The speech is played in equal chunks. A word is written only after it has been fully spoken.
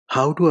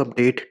How to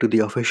update to the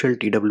official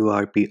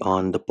TWRP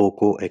on the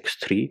Poco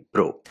X3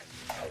 Pro.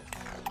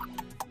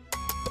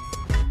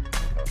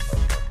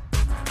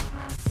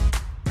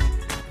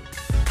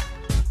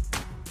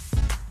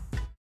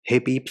 Hey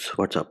peeps,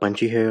 what's up?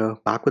 Punchy here,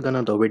 back with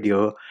another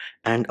video,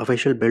 and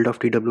official build of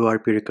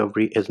TWRP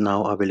recovery is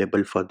now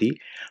available for the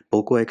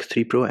Poco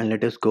X3 Pro, and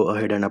let us go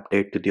ahead and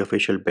update to the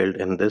official build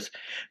in this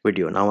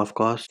video. Now of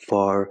course,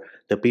 for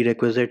the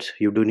prerequisites,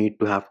 you do need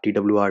to have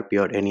TWRP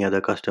or any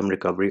other custom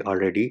recovery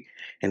already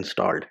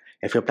installed.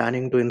 If you're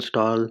planning to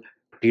install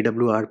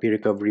TWRP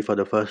recovery for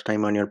the first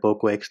time on your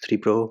Poco X3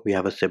 Pro, we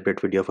have a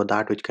separate video for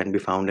that which can be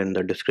found in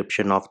the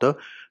description of the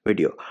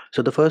video.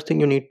 So the first thing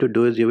you need to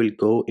do is you will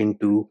go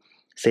into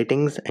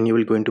settings and you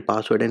will go into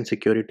password and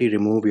security,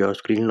 remove your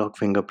screen lock,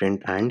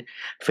 fingerprint and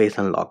face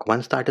unlock.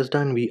 Once that is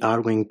done, we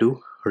are going to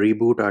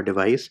reboot our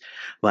device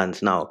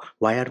once. Now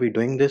why are we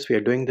doing this? We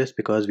are doing this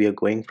because we are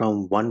going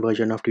from one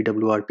version of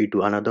TWRP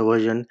to another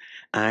version,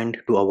 and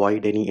to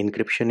avoid any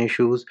encryption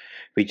issues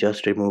we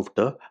just removed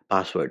the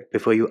password.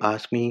 Before you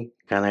ask me,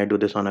 can I do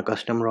this on a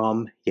custom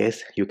ROM?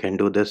 Yes, you can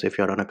do this. If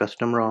you're on a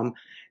custom ROM,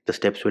 the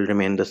steps will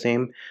remain the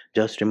same.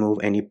 Just remove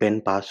any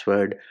pin,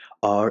 password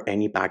or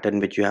any pattern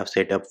which you have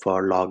set up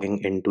for logging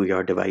into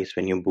your device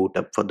when you boot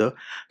up for the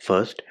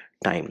first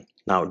time.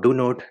 Now do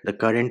note the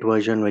current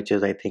version, which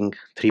is I think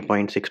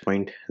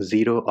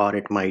 3.6.0 or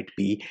it might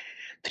be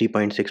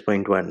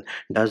 3.6.1,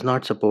 does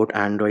not support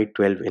Android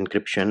 12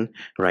 encryption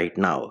right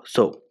now.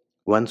 So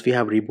once we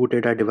have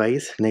rebooted our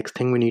device, next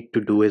thing we need to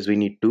do is we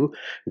need to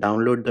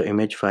download the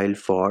image file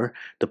for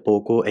the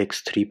Poco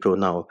X3 Pro.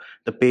 Now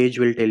the page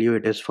will tell you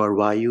it is for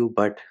Vayu,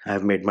 but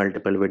I've made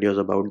multiple videos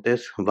about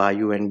this.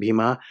 Vayu and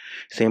Bhima,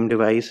 same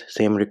device,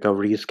 same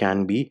recoveries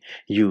can be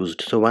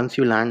used. So once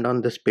you land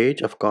on this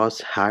page, of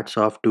course, hats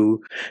off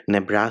to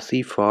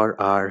Nebrasi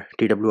for our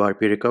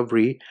TWRP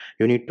recovery.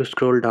 You need to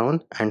scroll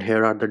down and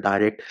here are the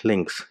direct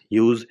links.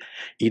 Use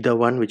either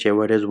one,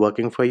 whichever is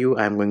working for you.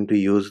 I'm going to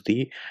use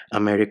the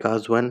America's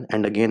one,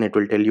 and again it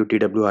will tell you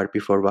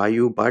TWRP for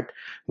Vayu, but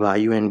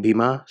Vayu and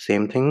Bhima,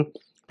 same thing.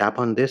 Tap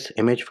on this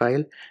image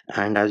file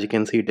and as you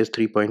can see it is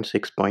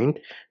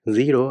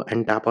 3.6.0,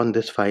 and tap on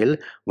this file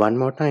one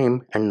more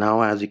time, and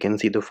now as you can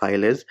see the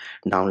file is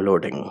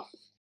downloading.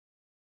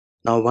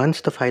 Now once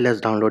the file has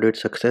downloaded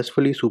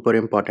successfully, super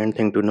important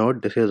thing to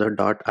note, this is a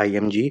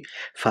 .img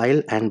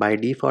file and by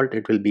default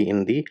it will be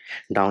in the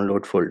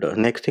download folder.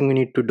 Next thing we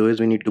need to do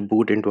is we need to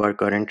boot into our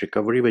current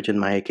recovery, which in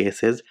my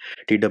case is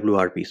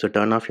TWRP. So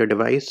turn off your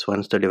device.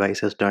 Once the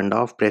device is turned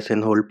off, press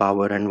and hold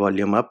power and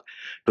volume up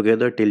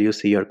together till you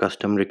see your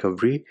custom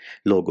recovery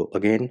logo.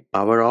 Again,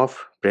 power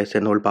off, press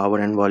and hold power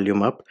and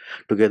volume up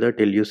together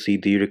till you see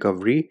the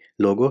recovery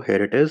logo.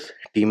 Here it is,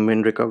 Team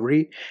Win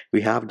Recovery.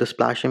 We have the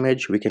splash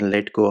image. We can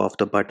let go of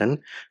the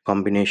button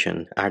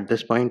combination. At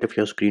this point, if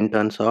your screen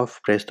turns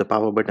off, press the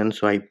power button,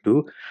 swipe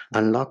to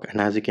unlock,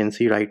 and as you can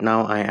see right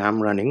now I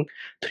am running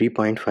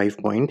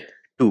 3.5.2.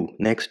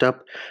 Next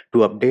up, to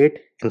update,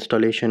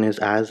 installation is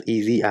as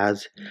easy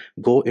as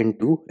go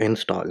into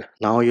install.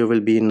 Now you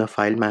will be in the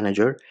file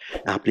manager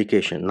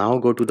application. Now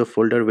go to the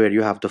folder where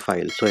you have the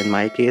file. So in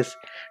my case,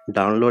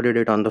 downloaded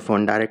it on the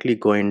phone directly.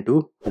 Go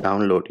into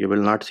download. You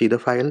will not see the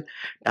file.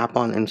 Tap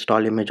on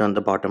install image on the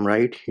bottom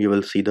right. You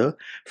will see the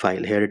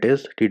file. Here it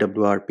is,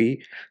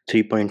 TWRP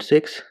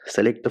 3.6.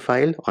 Select the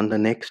file. On the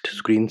next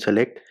screen,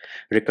 select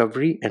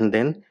recovery and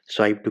then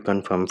swipe to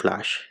confirm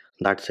flash.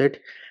 That's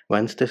it.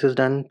 Once this is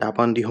done, tap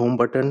on the home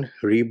button,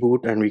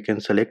 reboot, and we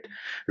can select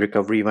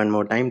recovery one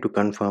more time to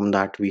confirm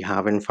that we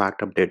have in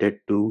fact updated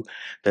to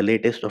the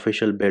latest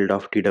official build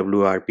of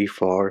TWRP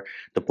for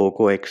the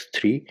Poco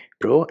X3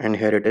 Pro. And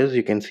here it is,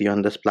 you can see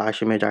on the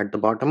splash image at the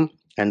bottom,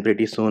 and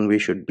pretty soon we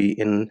should be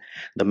in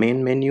the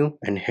main menu,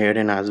 and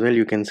herein as well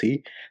you can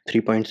see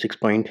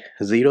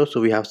 3.6.0.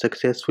 so we have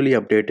successfully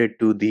updated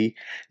to the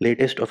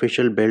latest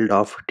official build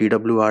of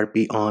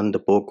TWRP on the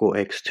Poco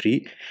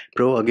X3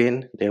 Pro.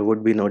 Again, there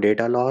would be no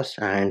data loss,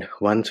 and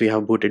once we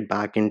have booted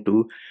back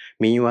into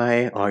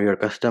MIUI or your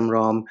custom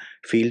ROM,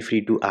 feel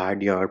free to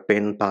add your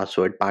pin,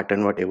 password,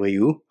 pattern, whatever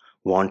you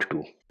want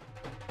to.